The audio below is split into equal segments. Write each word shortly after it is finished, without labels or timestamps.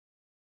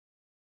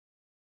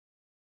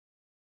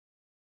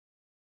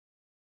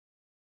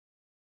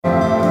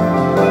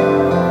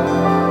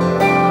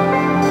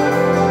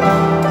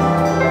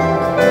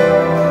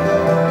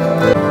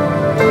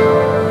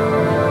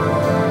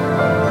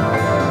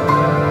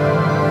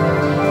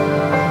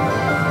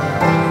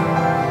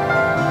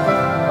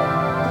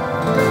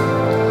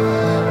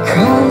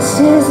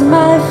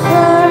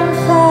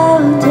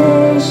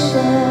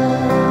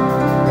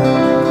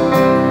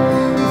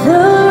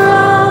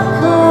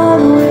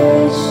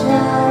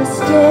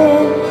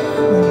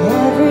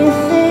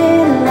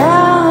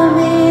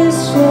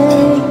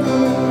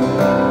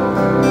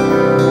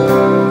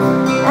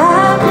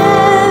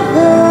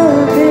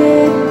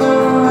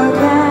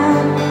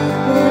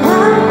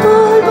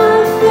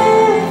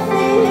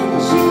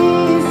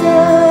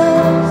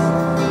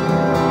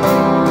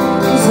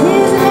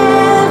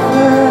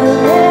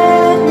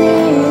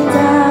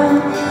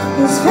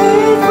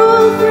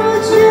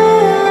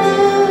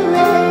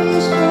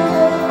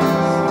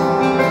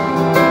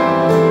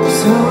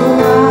So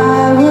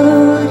why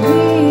would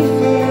he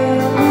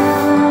fail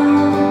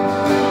now?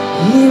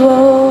 He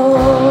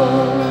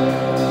won't.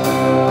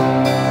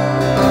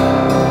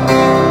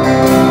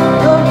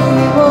 No, he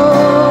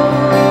won't.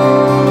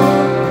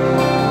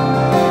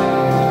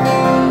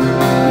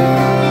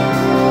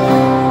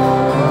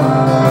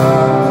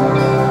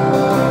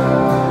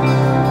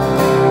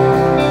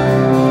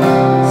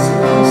 So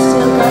I've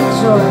still got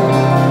joy.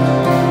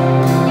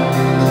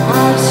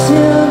 I've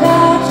still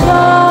got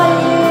joy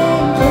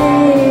in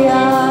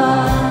chaos.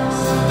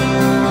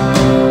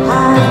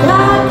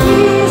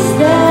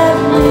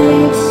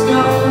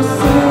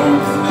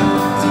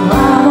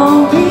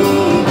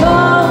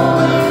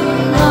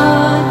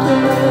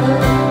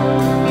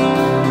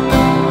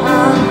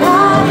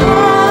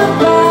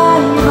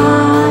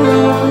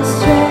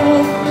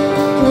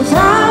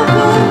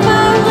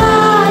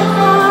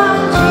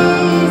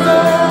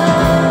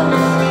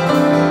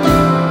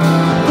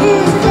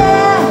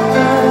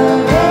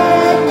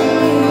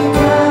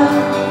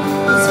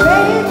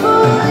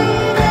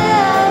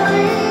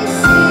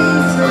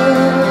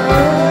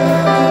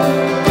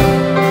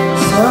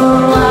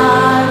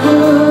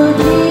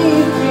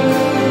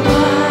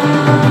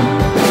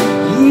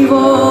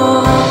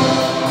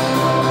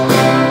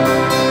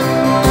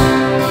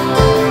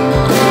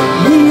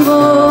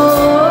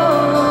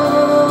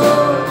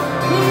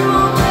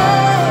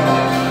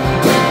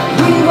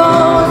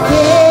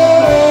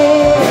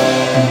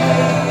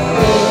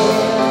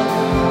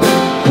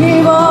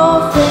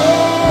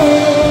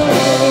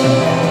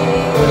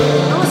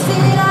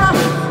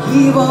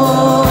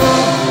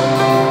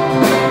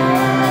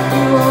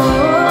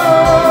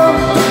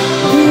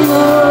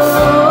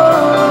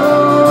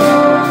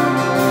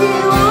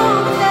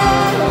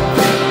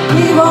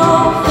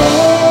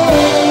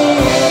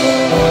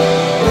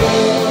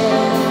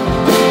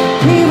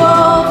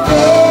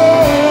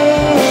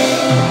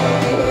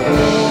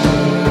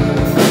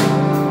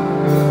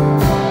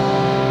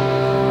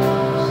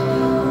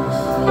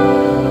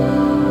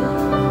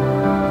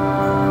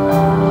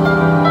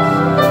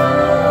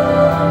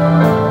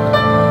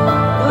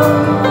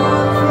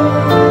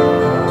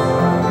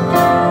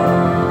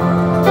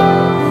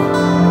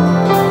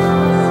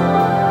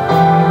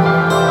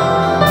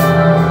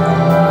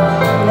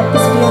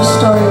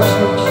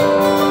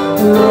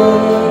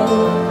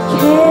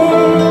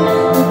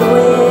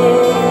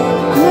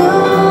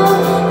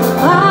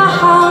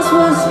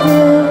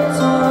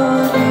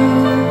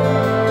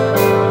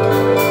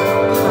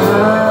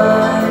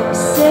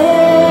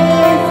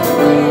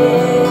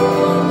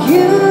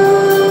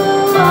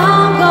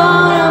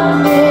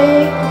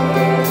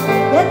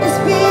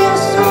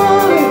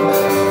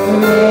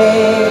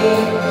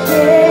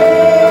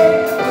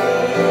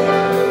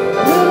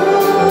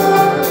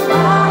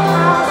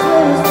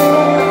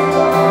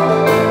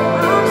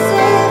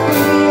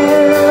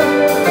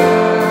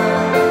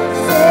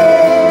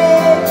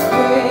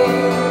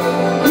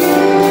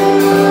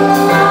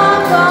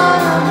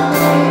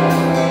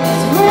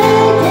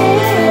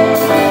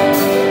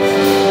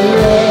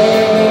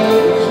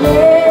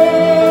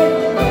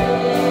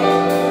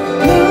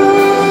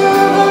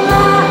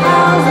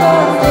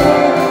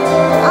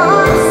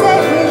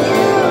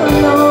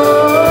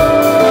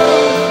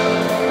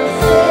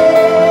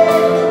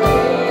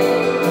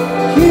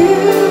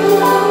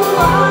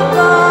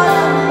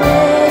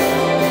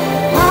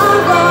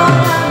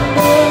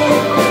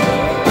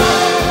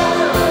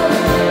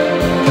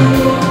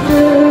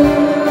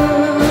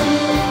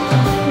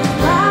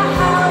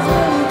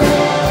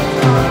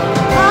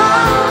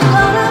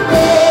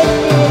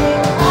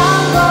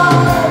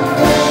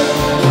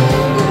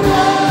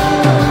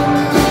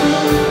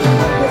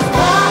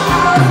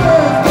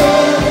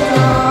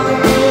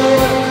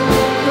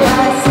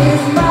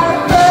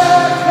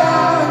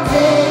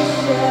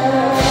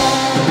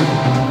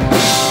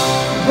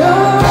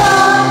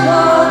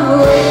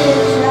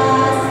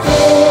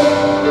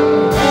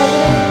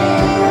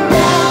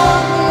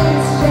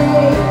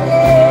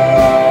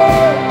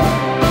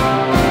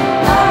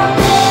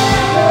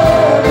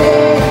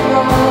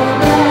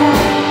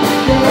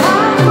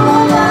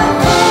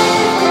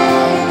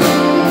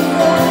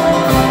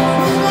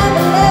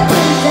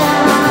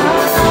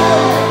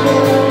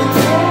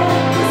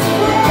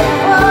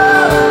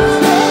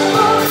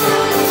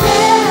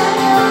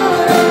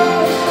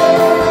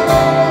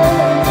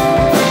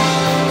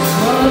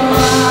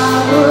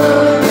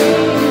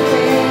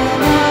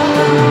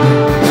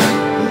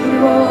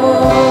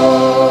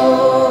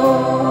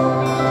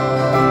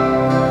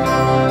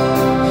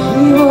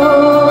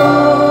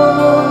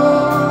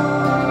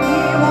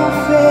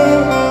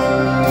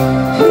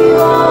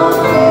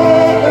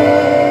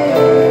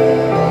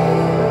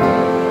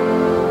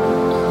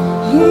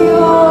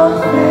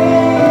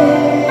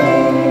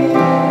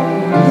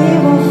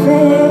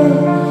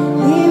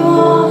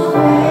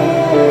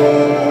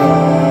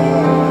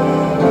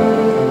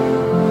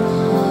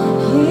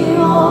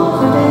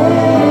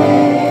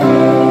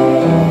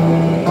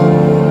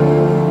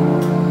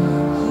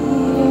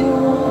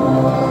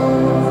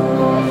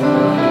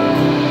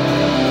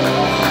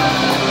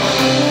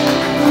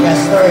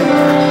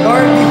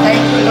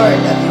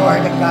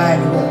 God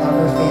who will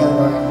never fail,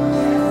 Lord.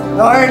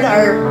 Lord,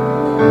 our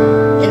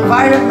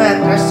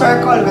environment, our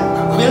circle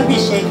will be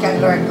shaken,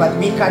 Lord, but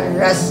we can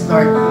rest,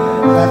 Lord,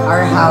 that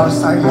our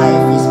house, our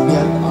life is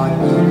built on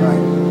you,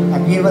 Lord.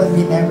 And we will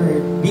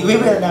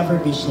never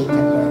be shaken,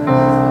 Lord.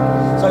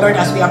 So, Lord,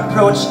 as we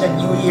approach the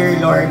new year,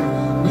 Lord,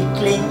 we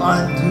cling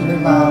on to your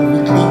love,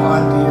 we cling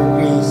on to your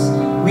grace,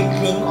 we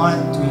cling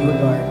on to you,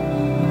 Lord.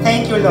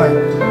 Thank you, Lord,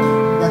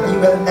 that you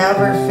will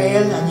never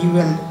fail and you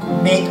will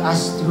make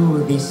us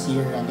through this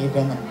year and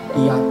even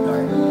beyond,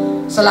 Lord.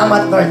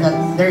 Salamat, Lord, that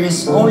there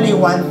is only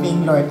one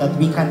thing, Lord, that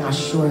we can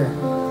assure,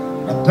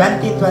 that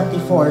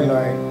 2024,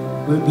 Lord,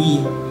 will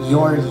be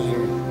your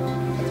year.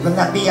 It will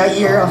not be a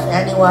year of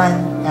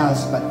anyone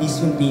else, but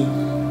this will be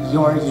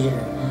your year.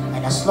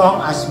 And as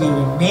long as we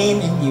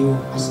remain in you,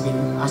 as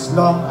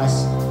long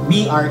as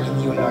we are in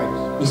you, Lord,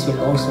 this will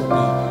also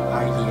be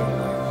our year,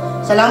 Lord.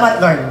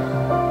 Salamat, Lord.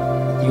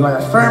 You are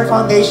a firm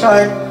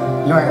foundation.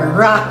 You are a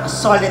rock, a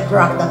solid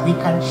rock that we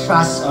can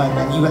trust on,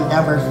 and you will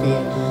never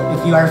fail.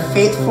 If you are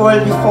faithful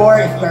before,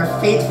 if you are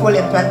faithful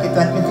in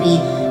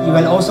 2023, you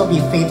will also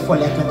be faithful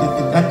in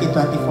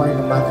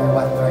 2024, no matter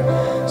what, Lord.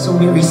 So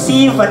we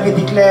receive and we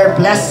declare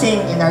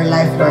blessing in our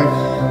life, Lord.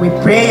 We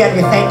pray and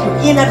we thank you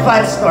in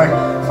advance, Lord,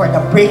 for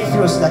the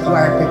breakthroughs that you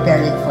are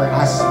preparing for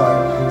us,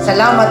 Lord.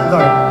 Salamat,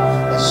 Lord,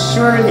 that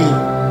surely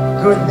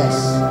goodness,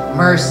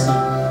 mercy,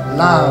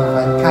 love,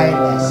 and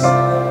kindness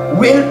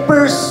will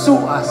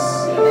pursue us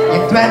in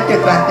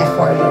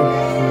 2024, Lord.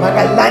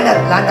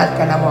 Magalanat-lanat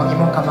ka na mo ang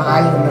imong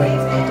kamaayon, Lord,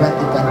 in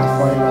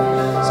 2024, Lord.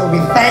 So we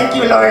thank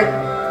you, Lord,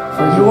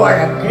 for you are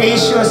a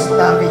gracious,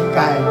 loving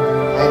God,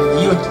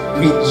 and you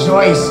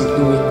rejoice in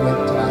doing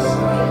good to us,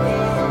 Lord.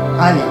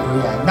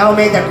 Hallelujah. Now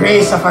may the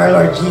grace of our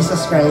Lord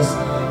Jesus Christ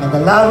and the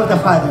love of the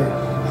Father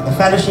and the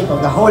fellowship of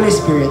the Holy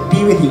Spirit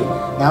be with you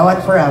now and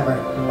forever.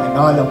 And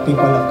all of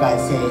people of God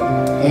say,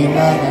 Amen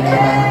and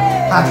Amen.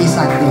 Happy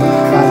Sunday.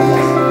 God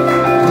bless.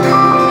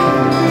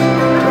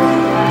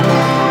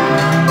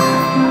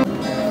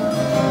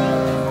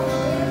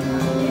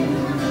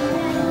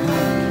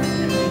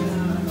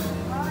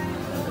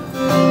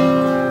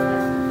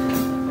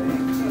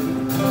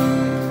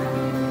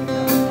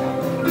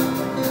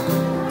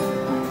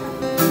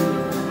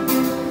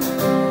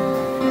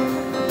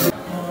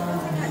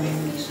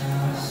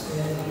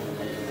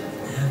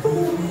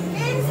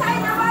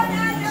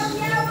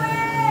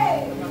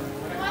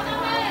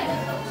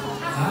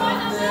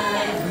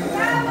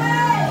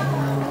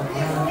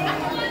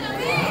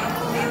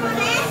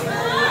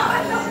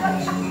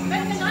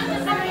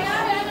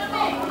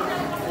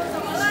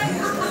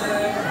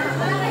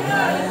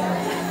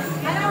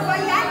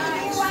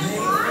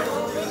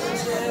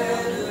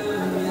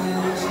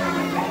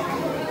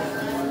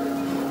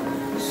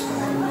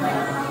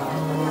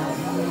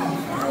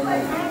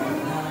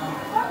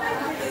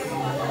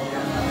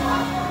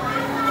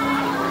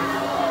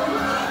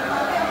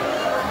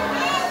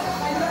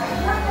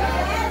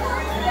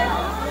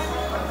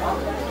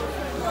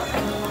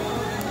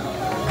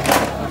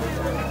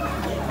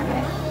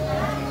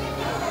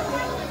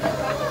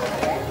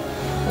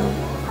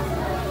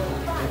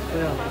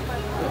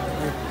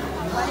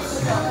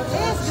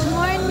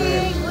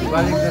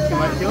 Balik na si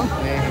Matthew.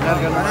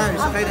 Larga na.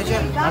 Sakay na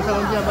siya. Asa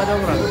kung siya pa daw,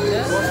 bro?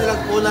 Kung sila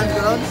Poland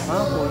ka ron?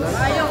 Ha, Poland.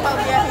 Ayaw pa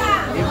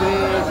biyahe. Every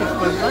 6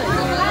 months ba?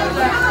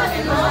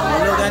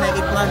 Hello, gana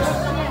 8 months.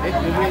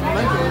 8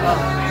 months?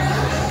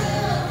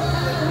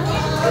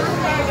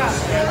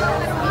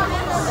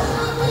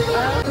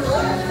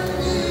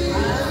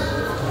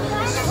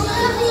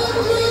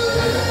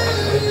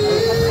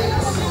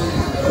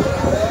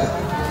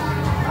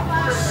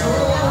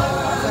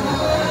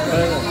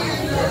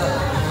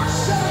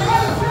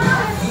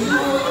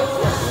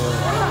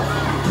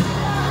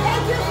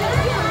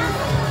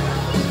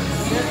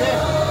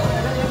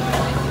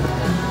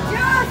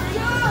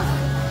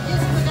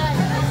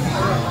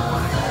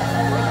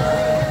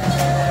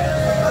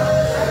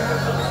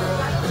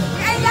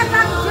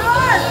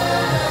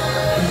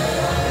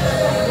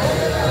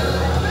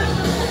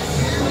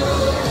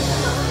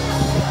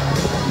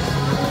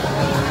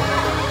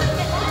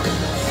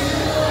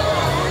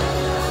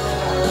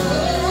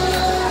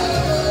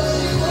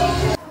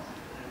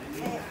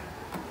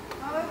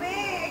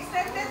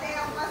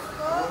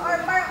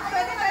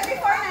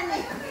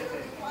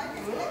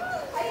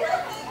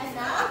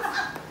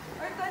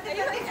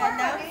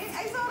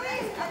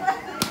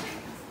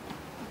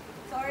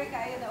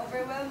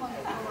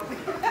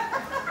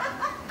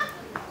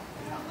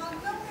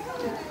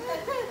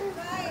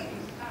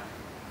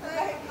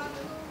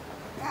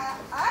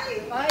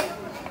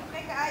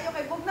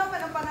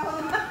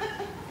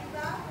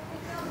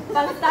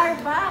 Pang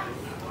Starbucks.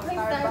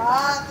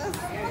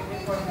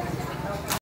 Starbucks.